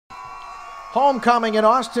Homecoming in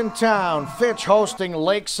Austintown. Fitch hosting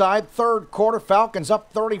Lakeside. Third quarter, Falcons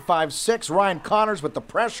up 35-6. Ryan Connors with the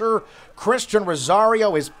pressure. Christian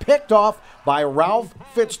Rosario is picked off by Ralph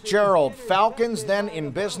Fitzgerald. Falcons then in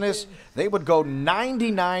business. They would go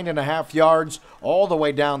 99.5 yards all the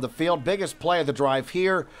way down the field. Biggest play of the drive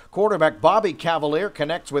here. Quarterback Bobby Cavalier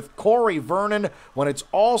connects with Corey Vernon. When it's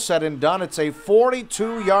all said and done, it's a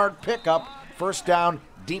 42-yard pickup. First down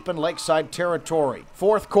deep in Lakeside territory.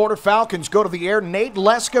 Fourth quarter, Falcons go to the air. Nate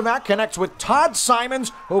Leskovac connects with Todd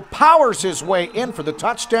Simons, who powers his way in for the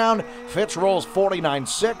touchdown. Fitch rolls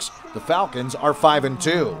 49-6. The Falcons are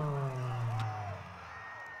 5-2.